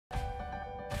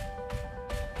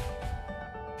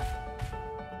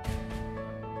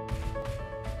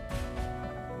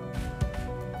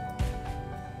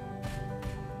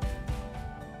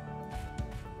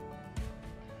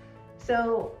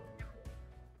So,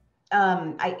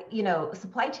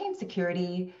 supply chain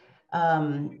security,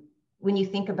 when you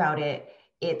think about it,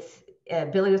 it's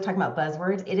Billy was talking about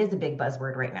buzzwords. It is a big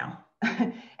buzzword right now.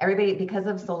 Everybody, because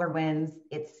of SolarWinds,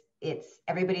 it's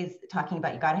everybody's talking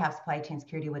about you got to have supply chain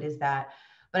security. What is that?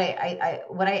 But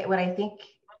what I think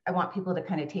I want people to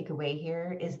kind of take away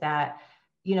here is that,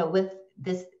 with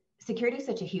this security is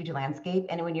such a huge landscape,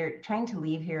 and when you're trying to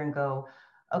leave here and go,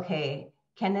 okay,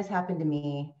 can this happen to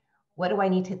me? What do I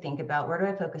need to think about? Where do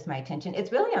I focus my attention?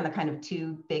 It's really on the kind of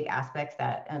two big aspects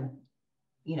that,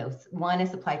 one is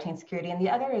supply chain security, and the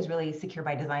other is really secure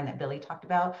by design that Billy talked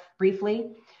about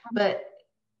briefly. But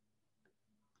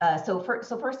so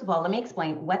first of all, let me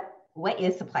explain what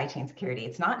is supply chain security.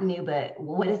 It's not new, but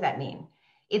what does that mean?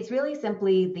 It's really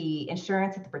simply the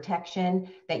insurance and the protection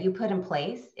that you put in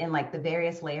place in like the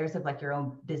various layers of like your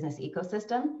own business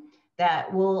ecosystem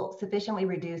that will sufficiently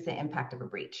reduce the impact of a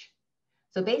breach.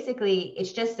 So basically,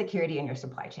 it's just security in your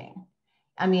supply chain.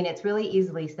 I mean, it's really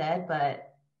easily said,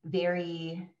 but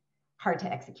very hard to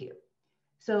execute.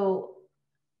 So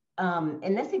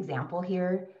in this example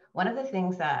here, one of the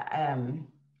things that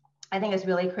I think is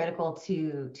really critical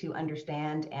to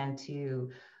understand and to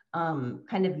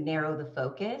kind of narrow the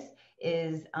focus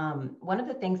is one of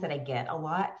the things that I get a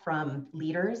lot from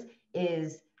leaders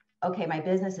is, okay, my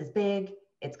business is big,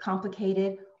 it's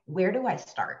complicated. Where do I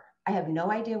start? I have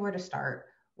no idea where to start.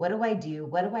 What do I do?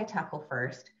 What do I tackle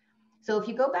first? So if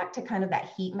you go back to kind of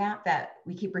that heat map that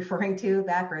we keep referring to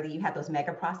back, or that you had those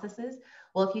mega processes,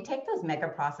 well, if you take those mega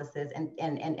processes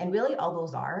and really all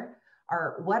those are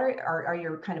what are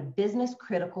your kind of business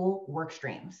critical work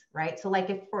streams, right? So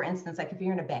like if, for instance, like if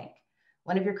you're in a bank,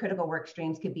 one of your critical work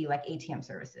streams could be like ATM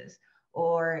services,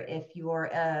 or if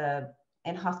you're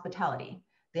in hospitality,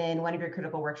 then one of your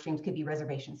critical work streams could be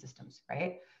reservation systems,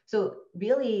 right? So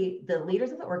really the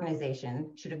leaders of the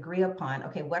organization should agree upon,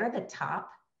 okay, what are the top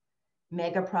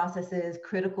mega processes,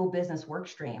 critical business work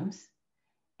streams?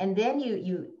 And then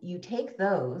you take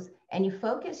those and you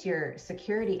focus your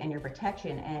security and your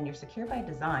protection and your secure by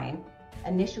design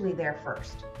initially there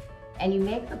first. And you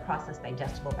make the process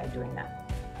digestible by doing that.